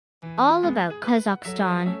All about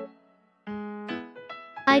Kazakhstan.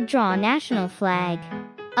 I draw national flag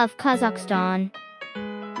of Kazakhstan.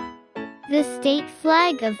 The state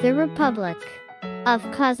flag of the Republic of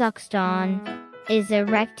Kazakhstan is a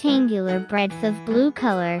rectangular breadth of blue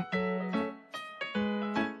color.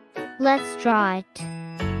 Let's draw it.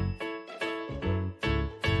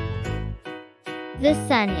 The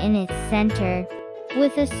sun in its center,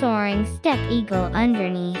 with a soaring steppe eagle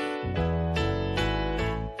underneath.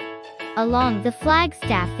 Along the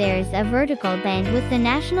flagstaff there is a vertical band with the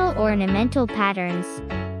national ornamental patterns.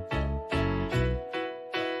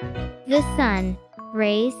 The sun,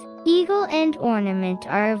 rays, eagle and ornament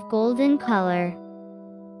are of golden color.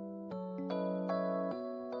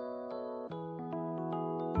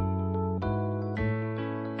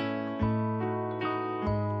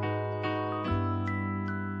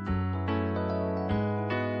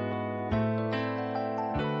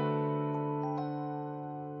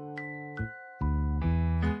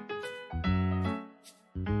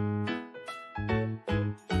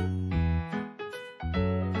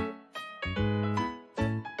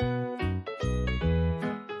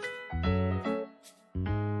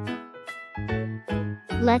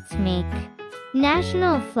 Let's make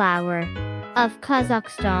national flower of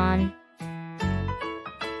Kazakhstan.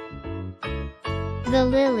 The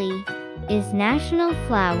lily is national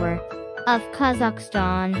flower of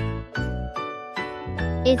Kazakhstan.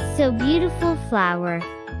 It's so beautiful flower.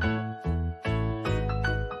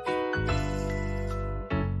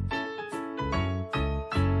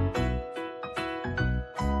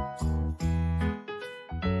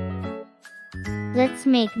 Let's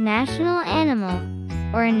make national animal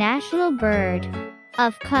or a national bird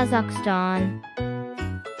of Kazakhstan.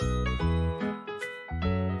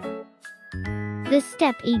 The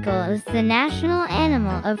steppe eagle is the national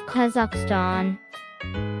animal of Kazakhstan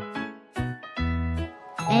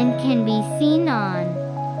and can be seen on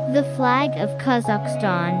the flag of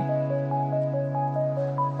Kazakhstan.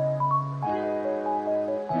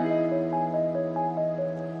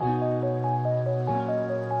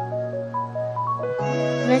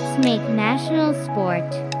 Let's make national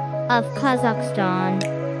sport of Kazakhstan.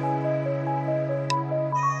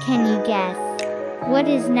 Can you guess what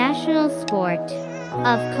is national sport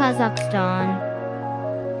of Kazakhstan?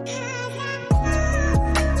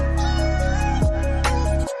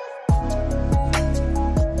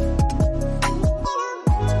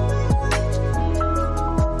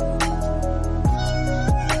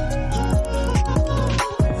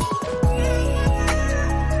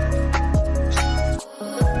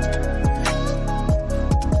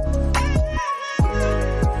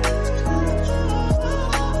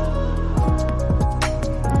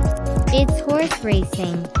 It's horse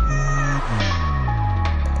racing.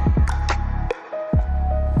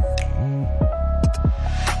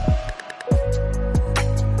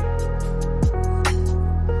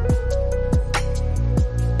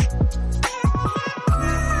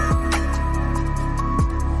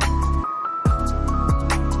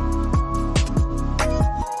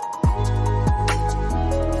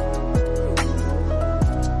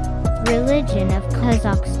 Religion of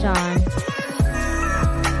Kazakhstan.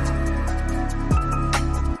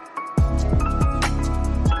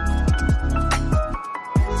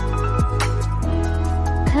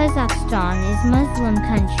 Kazakhstan is Muslim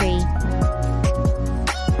country.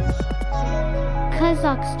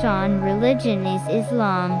 Kazakhstan religion is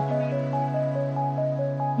Islam.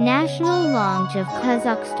 National language of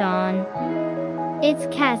Kazakhstan. It's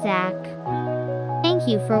Kazakh. Thank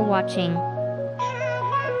you for watching.